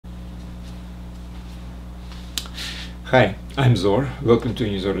Hi, I'm Zor. Welcome to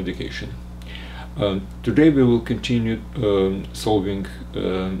Unizor Education. Today we will continue solving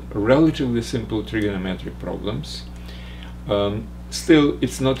relatively simple trigonometric problems. Still,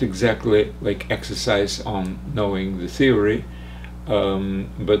 it's not exactly like exercise on knowing the theory,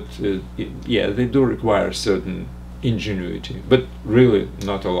 but yeah, they do require certain ingenuity, but really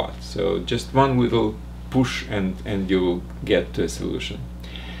not a lot. So just one little push and you will get to a solution.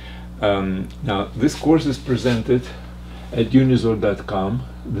 Now, this course is presented at unizor.com.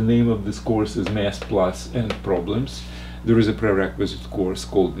 The name of this course is Math Plus and Problems. There is a prerequisite course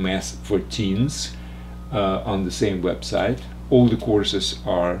called Math for Teens on the same website. All the courses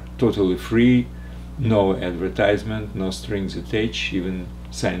are totally free, no advertisement, no strings attached, even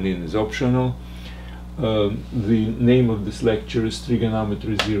sign in is optional. The name of this lecture is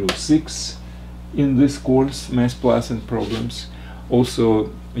Trigonometry 06 in this course, Math Plus and Problems.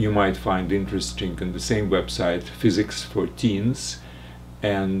 Also, you might find interesting on the same website Physics for Teens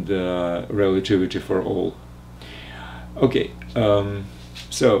and Relativity for All. Okay,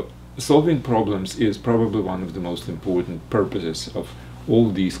 so solving problems is probably one of the most important purposes of all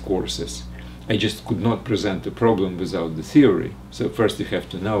these courses. I just could not present a problem without the theory. So first you have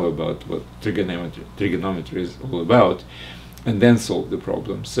to know about what trigonometry is all about, and then solve the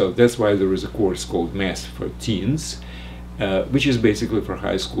problem. So that's why there is a course called Math for Teens, which is basically for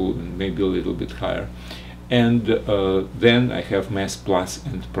high school and maybe a little bit higher. And then I have Math Plus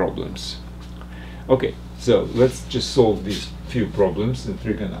and Problems. Okay, so let's just solve these few problems in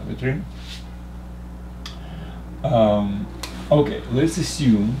trigonometry. Okay, let's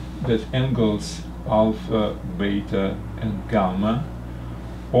assume that angles alpha, beta, and gamma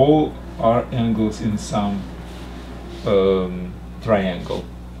all are angles in some triangle.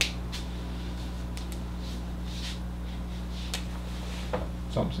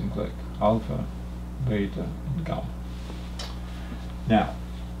 Something like alpha, beta, and gamma. Now,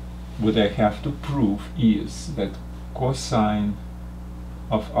 what I have to prove is that cosine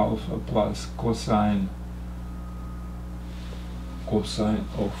of alpha plus cosine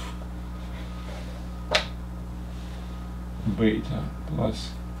of beta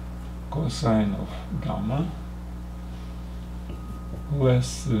plus cosine of gamma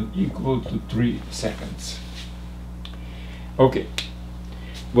less than equal to 3 seconds. Okay.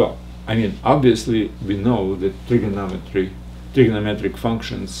 Well, I mean, obviously we know that trigonometric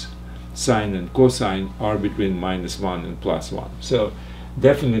functions sine and cosine are between -1 and +1. So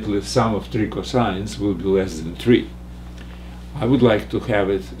definitely sum of 3 cosines will be less than 3. I would like to have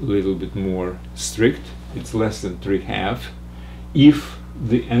it a little bit more strict. It's less than 3/2 if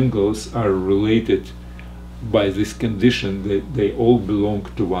the angles are related by this condition that they all belong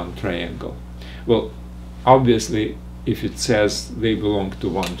to one triangle. Well, obviously, if it says they belong to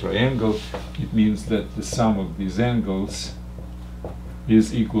one triangle, it means that the sum of these angles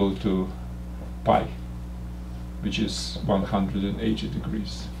is equal to pi, which is 180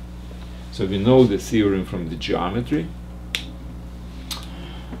 degrees. So we know the theorem from the geometry.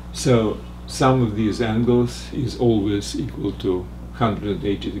 So sum of these angles is always equal to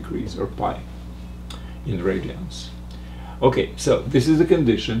 180 degrees, or pi, in radians. Okay, so this is the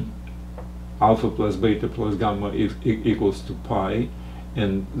condition. Alpha plus beta plus gamma is equals to pi,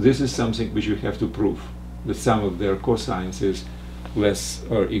 and this is something which we have to prove. The sum of their cosines is less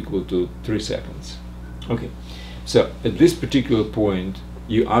or equal to 3 seconds. Okay, so at this particular point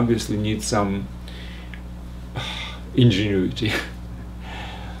you obviously need some ingenuity.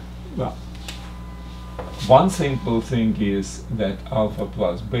 Well, one simple thing is that alpha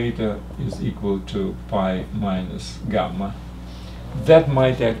plus beta is equal to pi minus gamma. That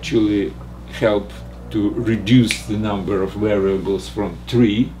might actually help to reduce the number of variables from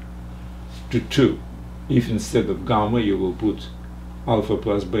 3 to 2. If instead of gamma you will put alpha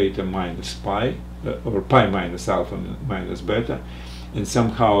plus beta minus pi, or pi minus alpha minus beta, and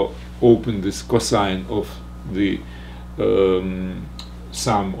somehow open this cosine of the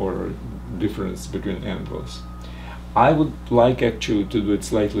sum or difference between angles. I would like actually to do it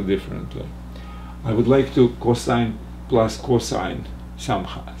slightly differently. I would like to cosine plus cosine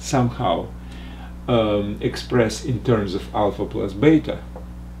somehow express in terms of alpha plus beta,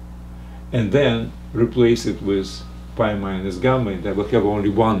 and then replace it with pi minus gamma, and I will have only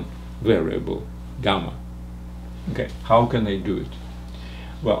one variable, gamma. Okay, how can I do it?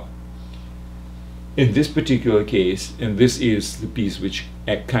 Well, in this particular case, and this is the piece which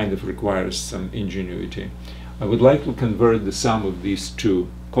kind of requires some ingenuity, I would like to convert the sum of these two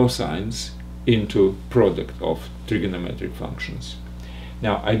cosines into product of trigonometric functions.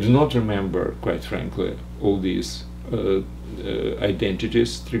 Now, I do not remember, quite frankly, all these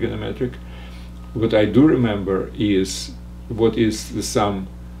identities trigonometric. What I do remember is what is the sum,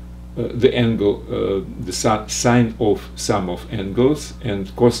 the angle, the sine of sum of angles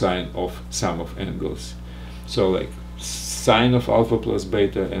and cosine of sum of angles. So like sine of alpha plus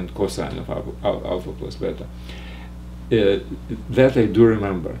beta and cosine of alpha plus beta. That I do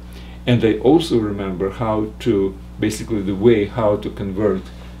remember. And I also remember how to, basically the way how to convert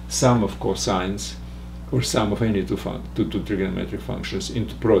sum of cosines or sum of any two trigonometric functions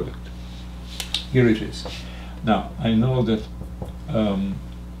into product. Here it is. Now, I know that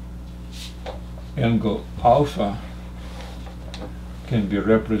angle alpha can be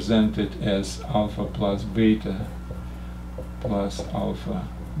represented as alpha plus beta plus alpha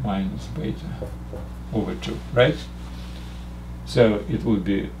minus beta over 2, right? So it would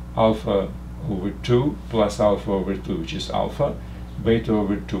be alpha over 2 plus alpha over 2, which is alpha, beta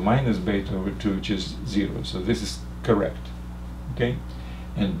over 2 minus beta over 2, which is 0. So this is correct, okay?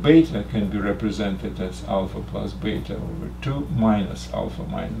 And beta can be represented as alpha plus beta over 2 minus alpha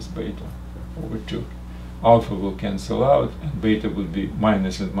minus beta over 2. Alpha will cancel out, and beta would be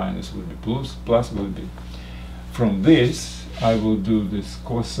minus, and minus would be plus would be. From this, I will do this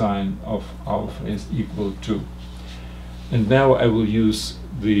cosine of alpha is equal to, and now I will use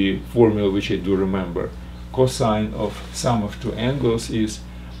the formula which I do remember. Cosine of sum of two angles is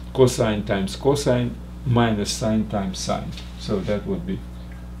cosine times cosine minus sine times sine. So that would be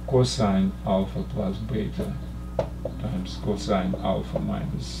cosine alpha plus beta times cosine alpha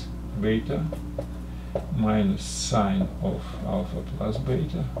minus beta minus sine of alpha plus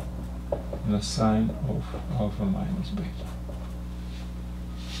beta minus sine of alpha minus beta.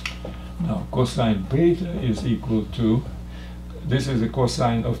 Now cosine beta is equal to, this is the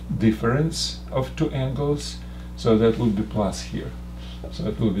cosine of difference of two angles, so that would be plus here. So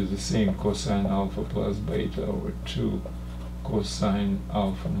it will be the same cosine alpha plus beta over 2 cosine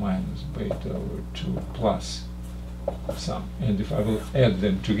alpha minus beta over 2 plus sum. And if I will add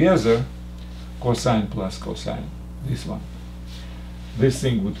them together, cosine plus cosine, this one, this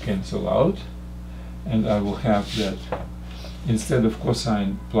thing would cancel out, and I will have that instead of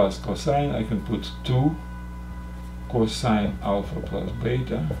cosine plus cosine, I can put 2 cosine alpha plus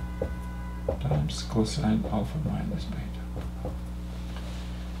beta times cosine alpha minus beta.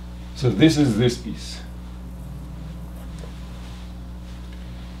 So this is this piece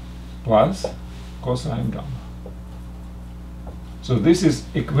plus cosine gamma. So this is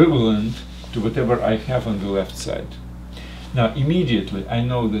equivalent to whatever I have on the left side. Now immediately I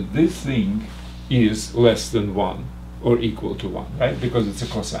know that this thing is less than 1 or equal to 1, right? Because it's a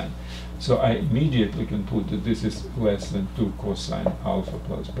cosine. So I immediately can put that this is less than 2 cosine alpha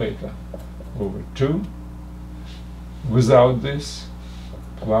plus beta over 2, without this,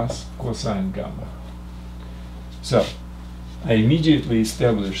 plus cosine gamma. So I immediately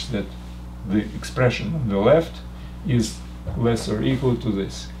establish that the expression on the left is less or equal to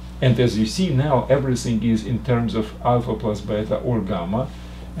this. And as you see now, everything is in terms of alpha plus beta or gamma,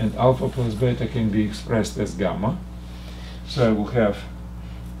 and alpha plus beta can be expressed as gamma. So I will have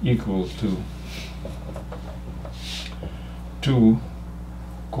equal to 2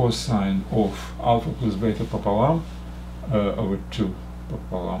 cosine of alpha plus beta popolam over 2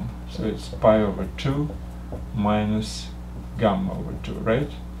 popolam. So it's pi over 2 minus gamma over 2, right?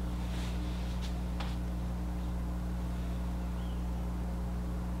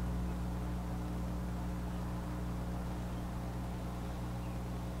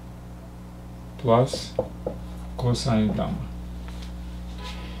 Plus cosine gamma.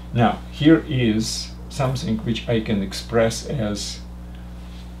 Now, here is something which I can express as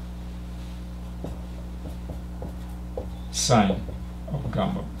sine of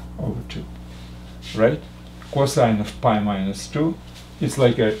gamma over 2, right? Cosine of pi minus 2 is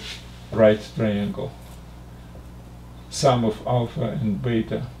like a right triangle. Sum of alpha and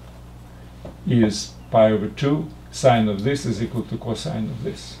beta is pi over 2. Sine of this is equal to cosine of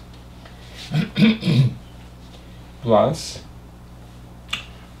this. Plus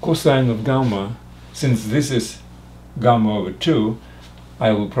cosine of gamma, since this is gamma over 2,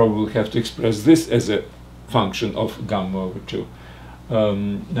 I will probably have to express this as a function of gamma over 2.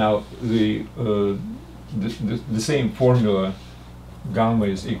 Now the same formula, gamma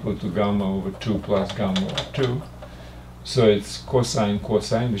is equal to gamma over 2 plus gamma over 2. So it's cosine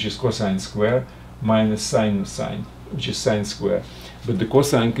cosine, which is cosine square, minus sine of sine, which is sine square. But the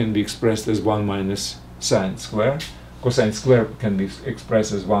cosine can be expressed as 1 minus sine square. Cosine square can be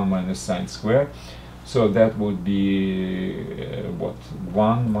expressed as 1 minus sine square. So that would be what?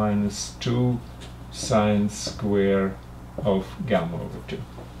 1 minus 2 sine square of gamma over 2.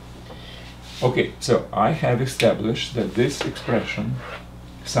 Okay, so I have established that this expression,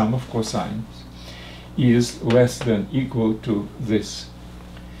 sum of cosines, is less than equal to this.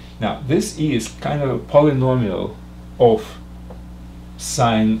 Now this is kind of a polynomial of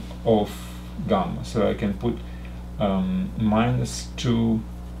sine of gamma, so I can put minus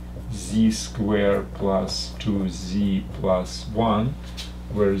 2z squared plus 2z plus 1,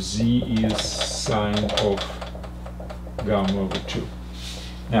 where z is sine of gamma over 2.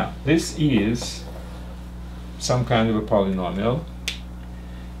 Now this is some kind of a polynomial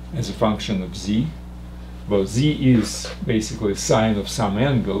as a function of z. Well, z is basically sine of some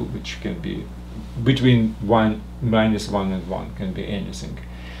angle, which can be between minus 1 and 1, can be anything.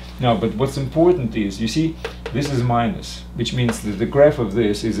 Now, but what's important is, you see, this is minus, which means that the graph of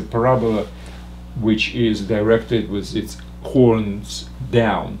this is a parabola which is directed with its horns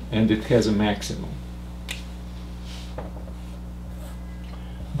down, and it has a maximum.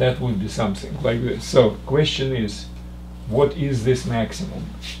 That would be something like this. So, question is, what is this maximum?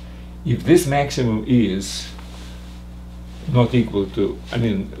 If this maximum is not equal to, I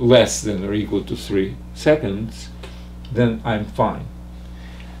mean, less than or equal to 3 seconds, then I'm fine.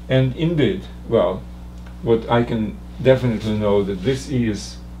 And indeed, well, what I can definitely know that this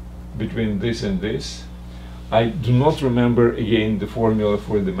is between this and this. I do not remember again the formula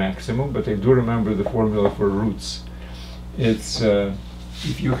for the maximum, but I do remember the formula for roots. It's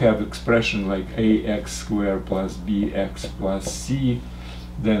if you have expression like ax squared plus bx plus c,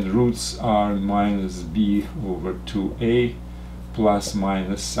 then roots are minus b over 2a plus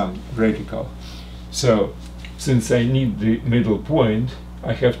minus some radical. So since I need the middle point,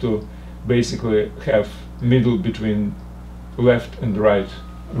 I have to basically have middle between left and right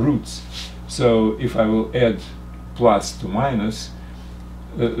roots. So if I will add plus to minus,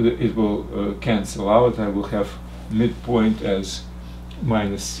 it will cancel out. I will have midpoint as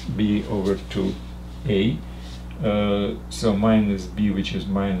minus b over 2a. So minus b, which is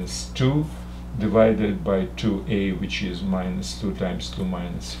minus 2, divided by 2a, which is minus 2 times 2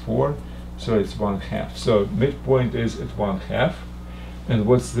 minus 4. So it's 1/2. So midpoint is at 1/2. And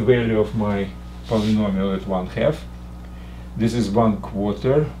what's the value of my polynomial at 1/2? This is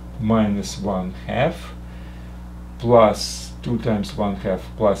 1/4 minus 1/2 plus 2 times 1/2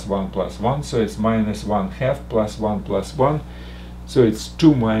 plus 1 plus 1. So it's minus 1/2 plus 1 plus 1. So it's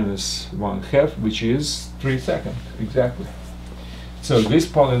 2 minus 1/2, which is 3 seconds, exactly. So this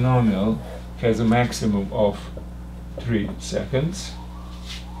polynomial has a maximum of 3 seconds,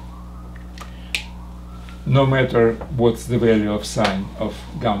 no matter what's the value of sine of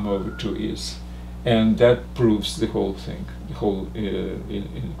gamma over 2 is. And that proves the whole thing, the whole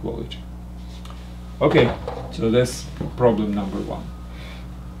inequality. Okay, so that's problem number 1.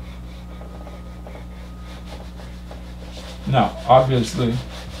 Now, obviously,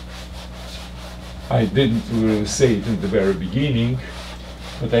 I didn't really say it in the very beginning,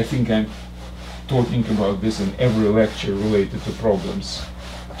 but I think I'm talking about this in every lecture related to problems.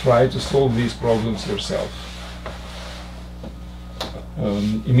 Try to solve these problems yourself.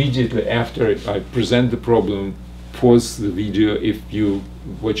 Immediately after I present the problem, pause the video if you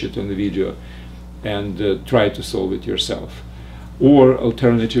watch it on the video, and try to solve it yourself. Or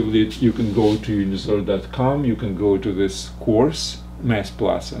alternatively, you can go to unizor.com, you can go to this course, Math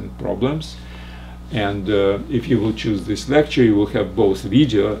Plus and Problems, and if you will choose this lecture, you will have both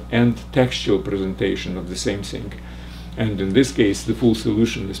video and textual presentation of the same thing. And in this case, the full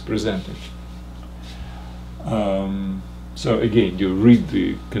solution is presented. So again, you read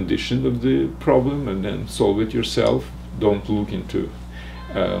the condition of the problem and then solve it yourself. Don't look into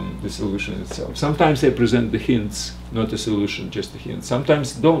the solution itself. Sometimes I present the hints, not a solution, just a hint.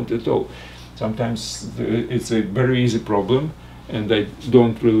 Sometimes don't at all. Sometimes it's a very easy problem and I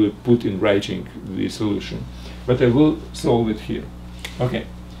don't really put in writing the solution. But I will solve it here. Okay,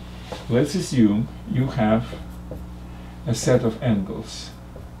 let's assume you have a set of angles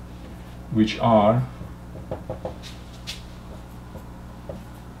which are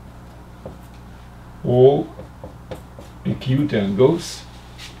all acute angles.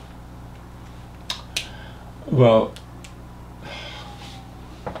 Well,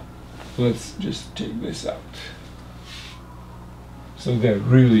 let's just take this out. So they're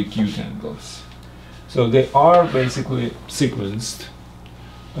really acute angles. So they are basically sequenced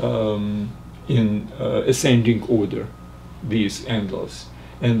in ascending order, these angles,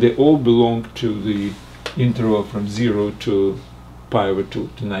 and they all belong to the interval from 0 to pi over 2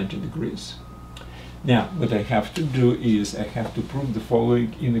 to 90 degrees. Now, what I have to do is I have to prove the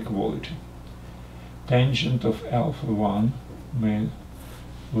following inequality. Tangent of alpha 1 may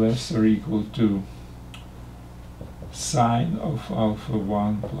less or equal to sine of alpha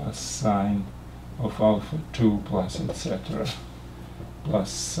 1 plus sine of alpha 2 plus etc. plus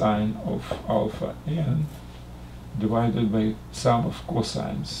sine of alpha n divided by sum of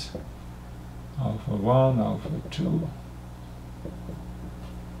cosines alpha 1, alpha 2,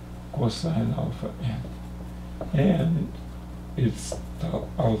 cosine alpha n, and it's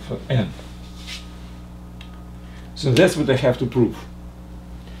alpha n. So that's what I have to prove.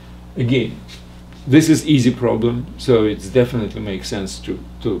 Again, this is easy problem, so it definitely makes sense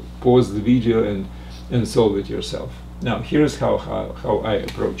to pause the video and solve it yourself. Now here's how I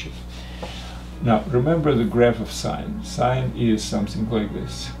approach it. Now remember the graph of sine. Sine is something like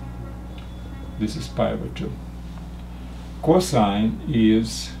this. This is pi over 2. Cosine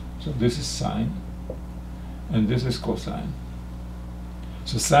is, so this is sine, and this is cosine.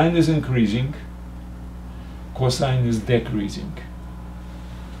 So sine is increasing, cosine is decreasing.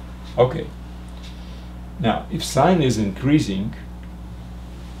 Okay. Now, if sine is increasing,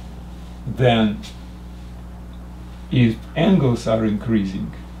 then if angles are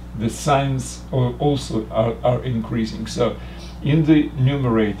increasing, the sines also are increasing. So in the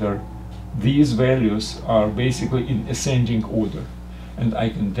numerator, these values are basically in ascending order. And I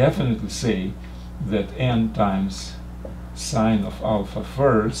can definitely say that n times sine of alpha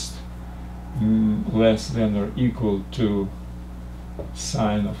first less than or equal to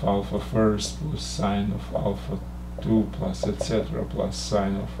sine of alpha first plus sine of alpha 2 plus etc. plus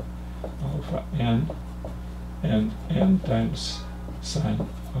sine of alpha n, and n times sine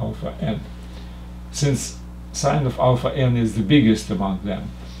alpha n. Since sine of alpha n is the biggest among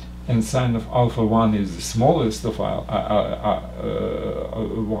them, and sine of alpha 1 is the smallest of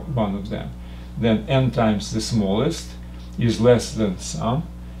one of them, then n times the smallest is less than sum,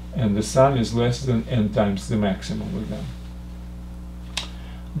 and the sum is less than n times the maximum of them.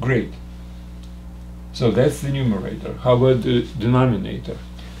 Great. So that's the numerator. How about the denominator?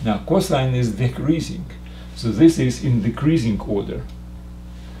 Now cosine is decreasing, so this is in decreasing order.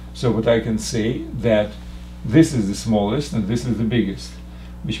 So what I can say that this is the smallest and this is the biggest,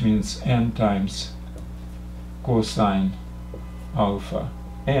 which means n times cosine alpha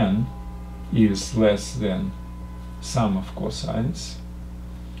n is less than sum of cosines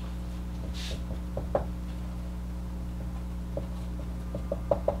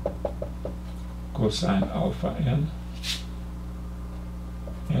cosine alpha n,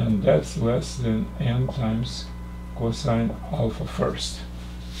 and that's less than n times cosine alpha first.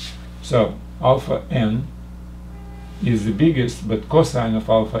 So alpha n is the biggest, but cosine of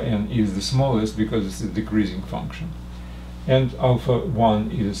alpha n is the smallest because it's a decreasing function. And alpha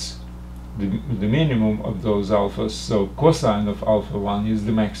 1 is the minimum of those alphas, so cosine of alpha 1 is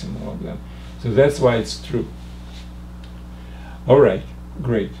the maximum of them. So that's why it's true. Alright,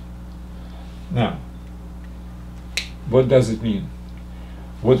 great. Now, what does it mean?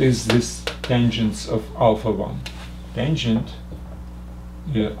 What is this tangent of alpha 1? Tangent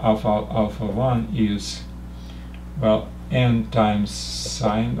of alpha 1 is, well, n times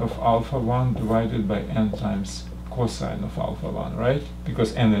sine of alpha 1 divided by n times cosine of alpha 1, right?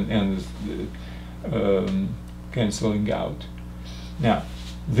 Because n and n is cancelling out. Now,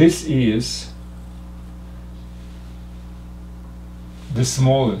 this is the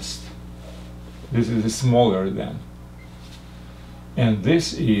smallest. This is the smaller than. And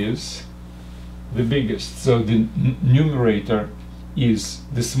this is the biggest. So the numerator is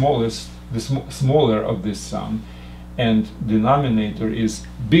the smallest, the smaller of this sum, and denominator is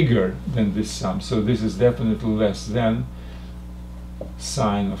bigger than this sum. So this is definitely less than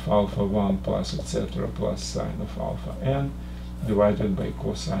sine of alpha 1 plus etc. plus sine of alpha n divided by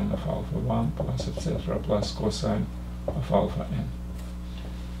cosine of alpha 1 plus etc. plus cosine of alpha n.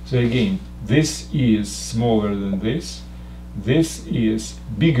 So again, this is smaller than this is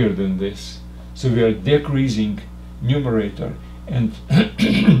bigger than this. So we are decreasing numerator and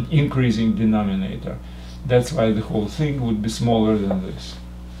increasing denominator. That's why the whole thing would be smaller than this.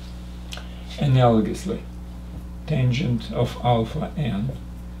 Analogously, tangent of alpha n,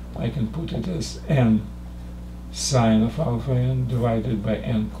 I can put it as n sine of alpha n divided by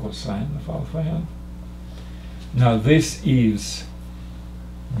n cosine of alpha n. Now this is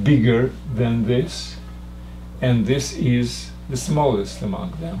bigger than this, and this is the smallest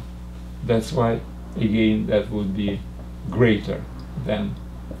among them. That's why, again, that would be greater than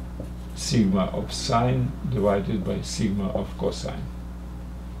sigma of sine divided by sigma of cosine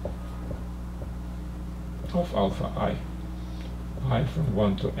of alpha I from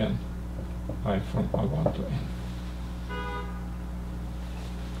 1 to n, I from 1 to n.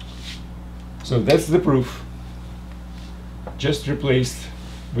 So that's the proof. Just replaced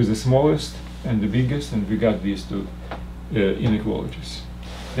with the smallest and the biggest, and we got these two inequalities.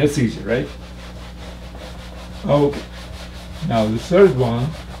 That's easy, right? Okay. Now the third one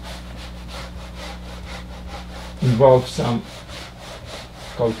involves some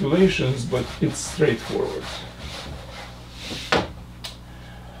calculations, but it's straightforward.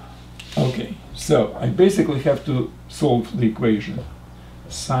 Okay, so I basically have to solve the equation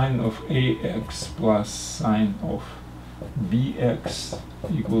sine of ax plus sine of bx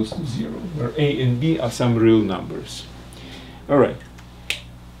equals to 0, where a and b are some real numbers. Alright,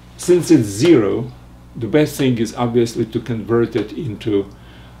 since it's 0, the best thing is obviously to convert it into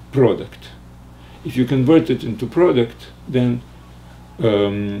product. If you convert it into product, then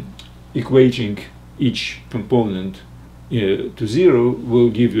equating each component to 0 will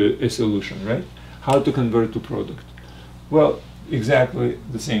give you a solution, right? How to convert to product? Well, exactly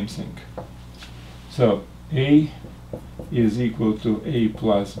the same thing. So a is equal to a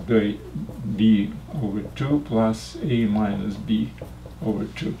plus b over 2 plus a minus b over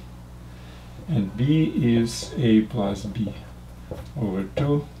 2. And b is a plus b over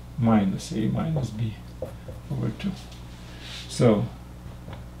 2 minus a minus b over 2. So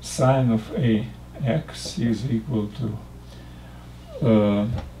sine of ax is equal to,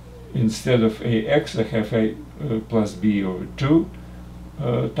 instead of ax, I have a plus b over 2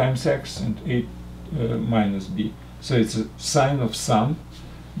 times x and a minus b. So it's a sine of sum.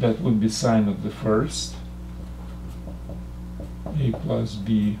 That would be sine of the first, a plus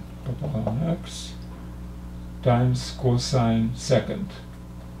b upon x, times cosine second,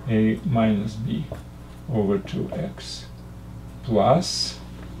 a minus b over 2x, plus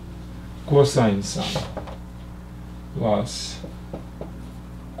cosine sum, plus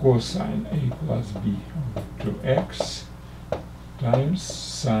cosine a plus b over 2x, times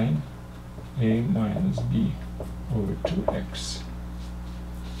sine a minus b over 2x.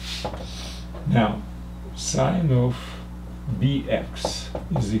 Now, sine of bx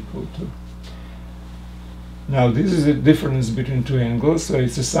is equal to, now this is a difference between two angles, so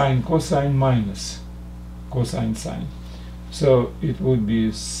it's a sine cosine minus cosine sine. So it would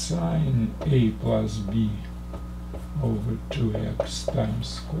be sine a plus b over 2x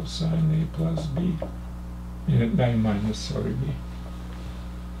times cosine a plus b, minus, sorry, b.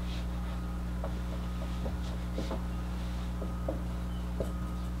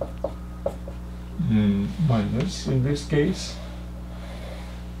 Minus, in this case,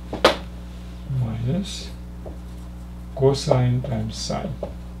 minus cosine times sine.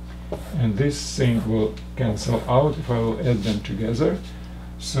 And this thing will cancel out if I will add them together.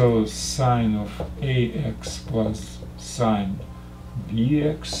 So sine of ax plus sine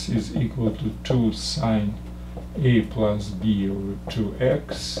bx is equal to 2 sine a plus b over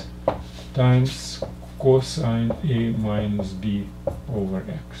 2x times cosine a minus b over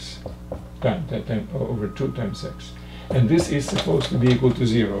x. Over 2 times x. And this is supposed to be equal to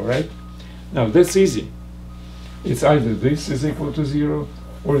 0, right? Now that's easy. It's either this is equal to 0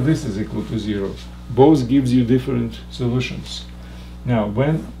 or this is equal to 0. Both gives you different solutions. Now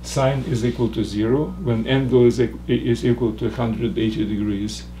when sine is equal to 0, when angle is equal to 180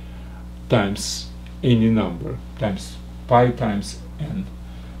 degrees times any number, times pi times n.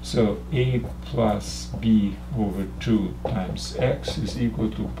 So a plus b over 2 times x is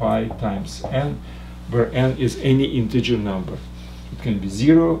equal to pi times n, where n is any integer number. It can be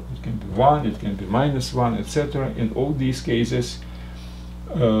 0, it can be 1, it can be minus 1, etc. In all these cases,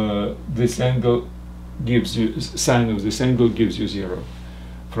 this angle gives you, sine of this angle gives you 0,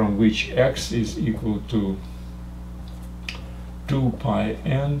 from which x is equal to 2 pi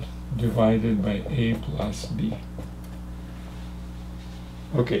n divided by a plus b.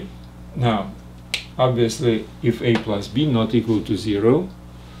 Okay, now obviously if a plus b not equal to 0,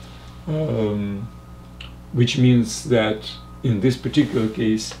 which means that in this particular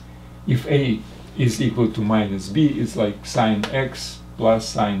case, if a is equal to minus b, it's like sine x plus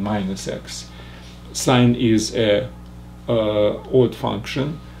sine minus x. Sine is a odd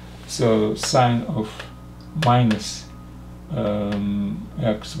function, so sine of minus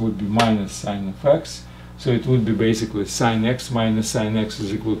x would be minus sine of x. So it would be basically sine x minus sine x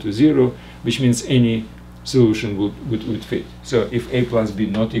is equal to 0, which means any solution would fit. So if a plus b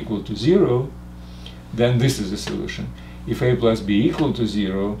not equal to 0, then this is a solution. If a plus b equal to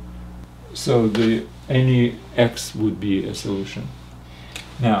 0, so any x would be a solution.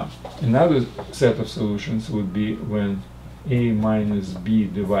 Now, another set of solutions would be when a minus b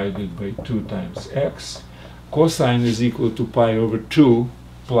divided by 2 times x, cosine is equal to pi over 2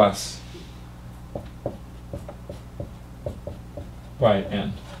 plus pi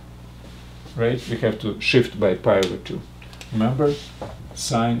n, right? We have to shift by pi over 2. Remember,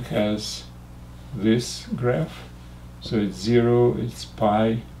 sine has this graph, so it's 0, it's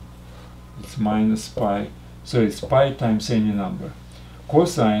pi, it's minus pi, So it's pi times any number.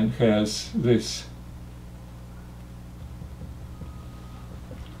 Cosine has this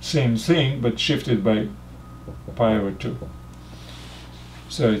same thing, but shifted by pi over 2.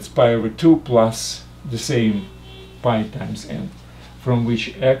 So it's pi over 2 plus the same pi times n, from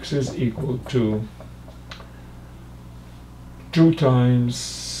which x is equal to 2 times,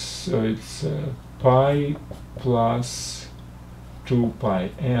 so it's pi plus 2 pi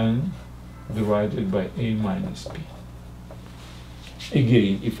n divided by a minus p.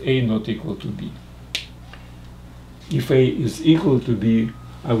 Again, if a not equal to b. If a is equal to b,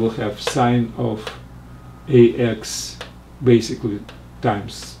 I will have sine of ax basically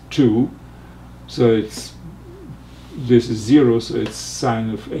times 2. So it's, this is 0, so it's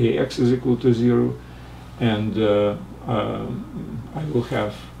sine of ax is equal to 0, and I will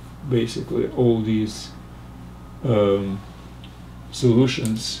have basically all these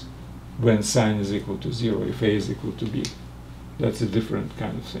solutions when sine is equal to 0, if a is equal to b. That's a different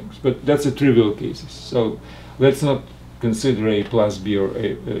kind of things, but that's a trivial cases. So let's not consider a plus b or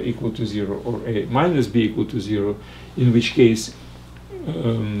a equal to 0 or a minus b equal to 0, in which case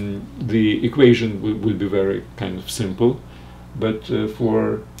the equation will be very kind of simple. But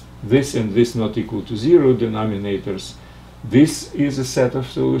for this and this not equal to 0 denominators, this is a set of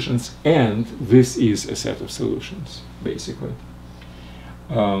solutions and this is a set of solutions, basically.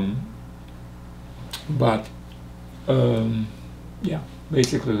 Yeah,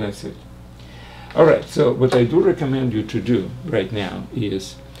 basically that's it. Alright, so what I do recommend you to do right now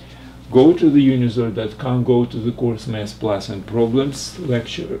is go to the unizor.com, go to the course Math Plus and Problems,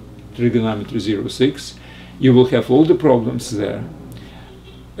 lecture Trigonometry 06. You will have all the problems there.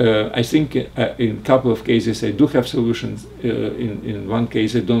 I think in a couple of cases I do have solutions. In one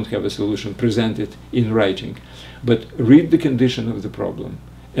case I don't have a solution presented in writing. But read the condition of the problem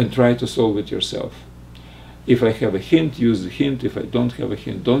and try to solve it yourself. If I have a hint, use the hint. If I don't have a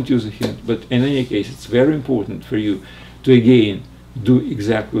hint, don't use a hint. But in any case, it's very important for you to, again, do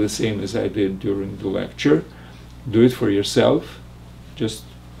exactly the same as I did during the lecture. Do it for yourself. Just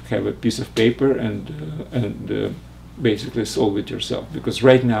have a piece of paper and basically solve it yourself. Because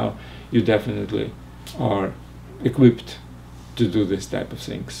right now, you definitely are equipped to do this type of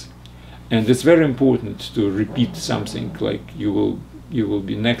things. And it's very important to repeat something, like you will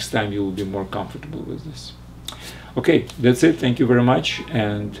be, next time you will be more comfortable with this. Okay, that's it. Thank you very much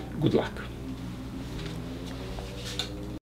and good luck.